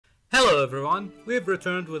Hello everyone, we've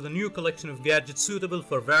returned with a new collection of gadgets suitable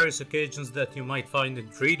for various occasions that you might find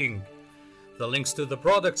intriguing. The links to the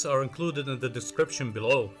products are included in the description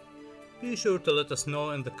below. Be sure to let us know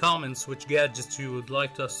in the comments which gadgets you would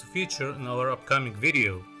like us to feature in our upcoming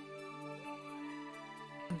video.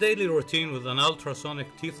 A daily routine with an ultrasonic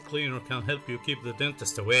teeth cleaner can help you keep the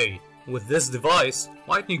dentist away. With this device,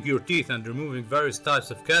 whitening your teeth and removing various types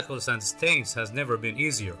of cavities and stains has never been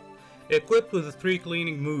easier. Equipped with 3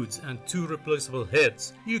 cleaning modes and 2 replaceable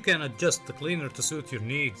heads, you can adjust the cleaner to suit your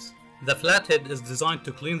needs. The flat head is designed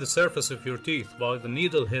to clean the surface of your teeth, while the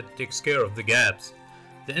needle head takes care of the gaps.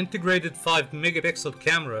 The integrated 5 megapixel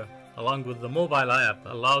camera, along with the mobile app,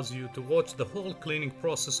 allows you to watch the whole cleaning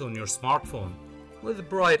process on your smartphone. With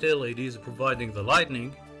bright LEDs providing the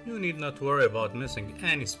lighting, you need not worry about missing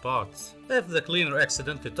any spots. If the cleaner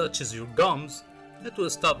accidentally touches your gums, it will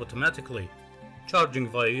stop automatically. Charging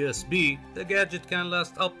via USB, the gadget can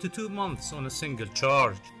last up to 2 months on a single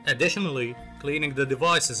charge. Additionally, cleaning the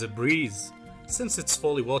device is a breeze, since it's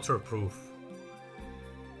fully waterproof.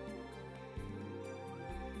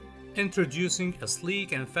 Introducing a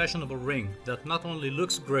sleek and fashionable ring that not only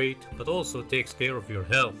looks great, but also takes care of your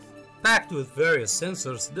health. Packed with various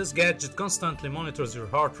sensors, this gadget constantly monitors your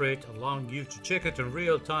heart rate, allowing you to check it in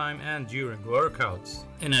real time and during workouts.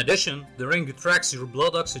 In addition, the ring tracks your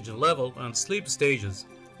blood oxygen level and sleep stages,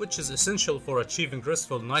 which is essential for achieving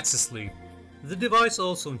restful night's sleep. The device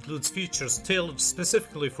also includes features tailored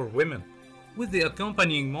specifically for women. With the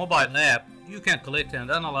accompanying mobile app, you can collect and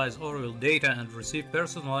analyze oral data and receive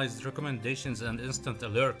personalized recommendations and instant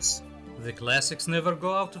alerts. The classics never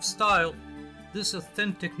go out of style. This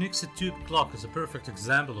authentic Nixie tube clock is a perfect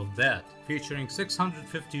example of that, featuring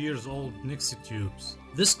 650 years old Nixie tubes.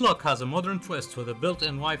 This clock has a modern twist with a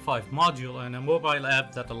built-in Wi-Fi module and a mobile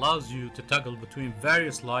app that allows you to toggle between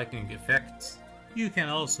various lighting effects. You can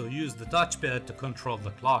also use the touchpad to control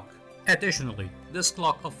the clock. Additionally, this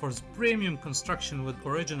clock offers premium construction with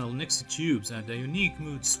original Nixie tubes and a unique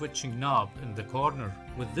mood switching knob in the corner.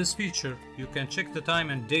 With this feature, you can check the time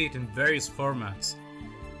and date in various formats,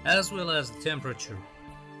 as well as the temperature.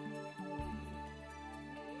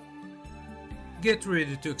 Get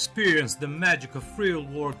ready to experience the magic of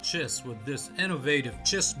real-world chess with this innovative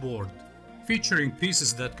chessboard. Featuring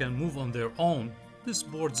pieces that can move on their own, this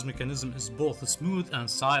board's mechanism is both smooth and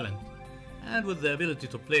silent, and with the ability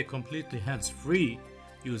to play completely hands-free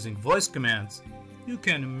using voice commands, you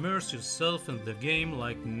can immerse yourself in the game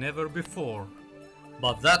like never before.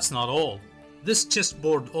 But that's not all. This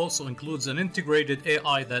chessboard also includes an integrated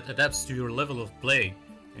AI that adapts to your level of play,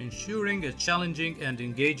 ensuring a challenging and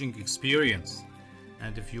engaging experience.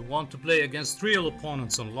 And if you want to play against real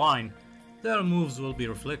opponents online, their moves will be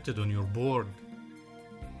reflected on your board.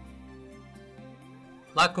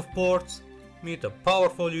 Lack of ports? Meet a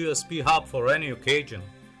powerful USB hub for any occasion.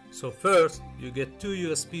 So first, you get 2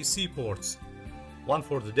 USB-C ports, one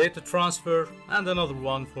for the data transfer and another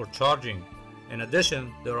one for charging. In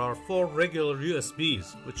addition, there are 4 regular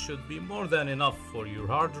USBs, which should be more than enough for your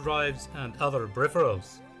hard drives and other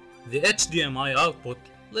peripherals. The HDMI output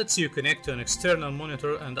lets you connect to an external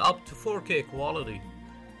monitor and up to 4K quality.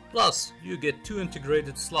 Plus, you get 2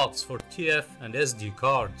 integrated slots for TF and SD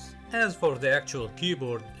cards. As for the actual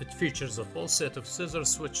keyboard, it features a full set of scissor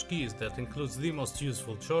switch keys that includes the most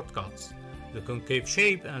useful shortcuts. The concave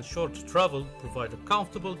shape and short travel provide a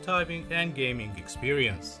comfortable typing and gaming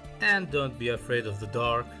experience. And don't be afraid of the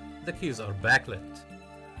dark, the keys are backlit.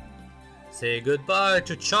 Say goodbye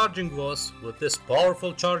to charging woes with this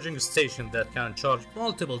powerful charging station that can charge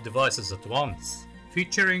multiple devices at once.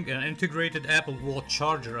 Featuring an integrated Apple Watch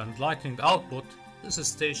charger and lightning output, this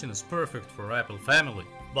station is perfect for Apple family.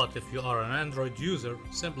 But if you are an Android user,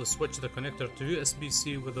 simply switch the connector to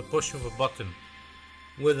USB-C with the push of a button.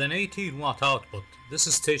 With an 18-watt output, this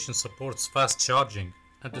station supports fast charging,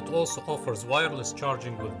 and it also offers wireless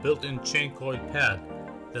charging with built-in chain coil pad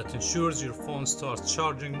that ensures your phone starts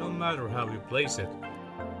charging no matter how you place it.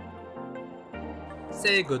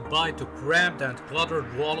 Say goodbye to cramped and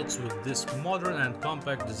cluttered wallets with this modern and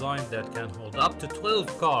compact design that can hold up to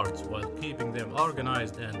 12 cards while keeping them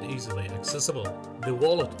organized and easily accessible. The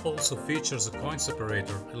wallet also features a coin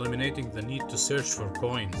separator, eliminating the need to search for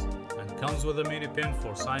coins, and comes with a mini pin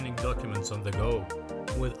for signing documents on the go.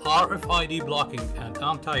 With RFID blocking and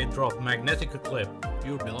anti-drop magnetic clip,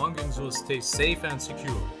 your belongings will stay safe and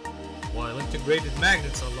secure, while integrated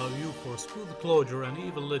magnets allow you for smooth closure and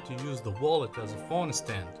even let you use the wallet as a phone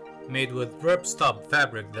stand. Made with ripstop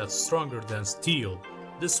fabric that's stronger than steel,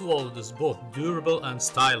 this wallet is both durable and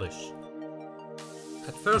stylish.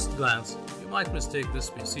 At first glance, you might mistake this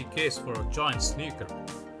PC case for a giant sneaker,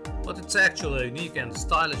 but it's actually a unique and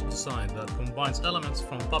stylish design that combines elements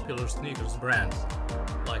from popular sneakers brands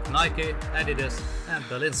like Nike, Adidas, and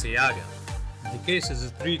Balenciaga. The case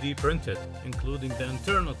is 3D printed, including the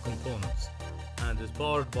internal components, and is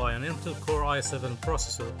powered by an Intel Core i7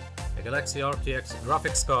 processor, a Galaxy RTX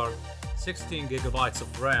graphics card, 16GB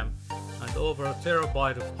of RAM, and over a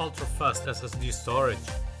terabyte of ultra-fast SSD storage.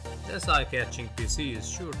 This eye-catching PC is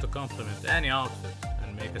sure to complement any outfit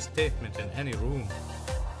and make a statement in any room.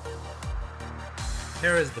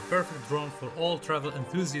 Here is the perfect drone for all travel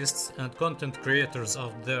enthusiasts and content creators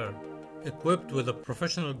out there. Equipped with a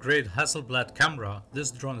professional-grade Hasselblad camera, this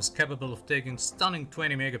drone is capable of taking stunning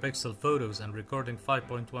 20-megapixel photos and recording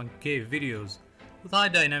 5.1K videos with high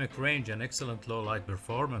dynamic range and excellent low-light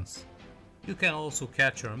performance. You can also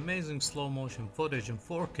capture amazing slow-motion footage in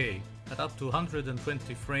 4K at up to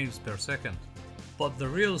 120 frames per second. But the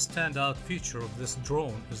real standout feature of this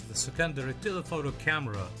drone is the secondary telephoto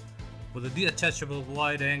camera with a detachable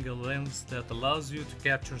wide-angle lens that allows you to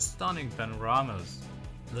capture stunning panoramas.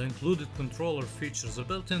 The included controller features a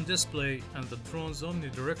built-in display, and the drone's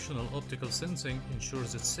omnidirectional optical sensing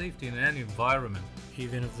ensures its safety in any environment.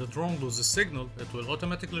 Even if the drone loses signal, it will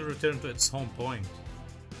automatically return to its home point.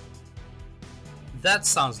 That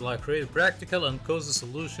sounds like a really practical and cozy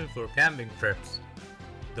solution for camping trips.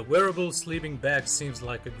 The wearable sleeping bag seems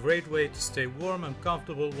like a great way to stay warm and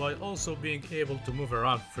comfortable while also being able to move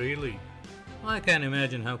around freely. I can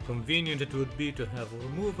imagine how convenient it would be to have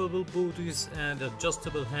removable booties and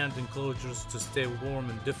adjustable hand enclosures to stay warm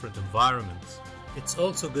in different environments. It's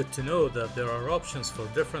also good to know that there are options for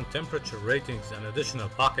different temperature ratings and additional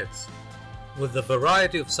pockets. With the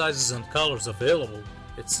variety of sizes and colors available,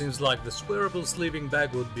 it seems like this wearable sleeping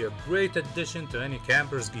bag would be a great addition to any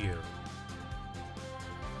camper's gear.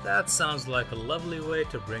 That sounds like a lovely way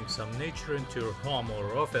to bring some nature into your home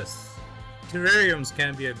or office. Terrariums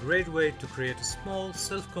can be a great way to create a small,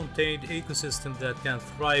 self-contained ecosystem that can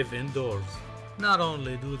thrive indoors. Not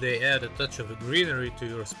only do they add a touch of greenery to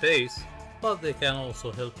your space, but they can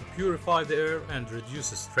also help to purify the air and reduce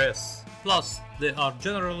stress. Plus, they are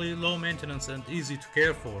generally low maintenance and easy to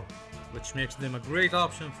care for, which makes them a great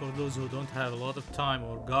option for those who don't have a lot of time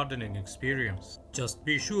or gardening experience. Just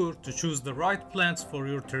be sure to choose the right plants for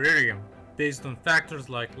your terrarium, based on factors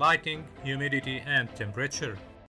like lighting, humidity, and temperature.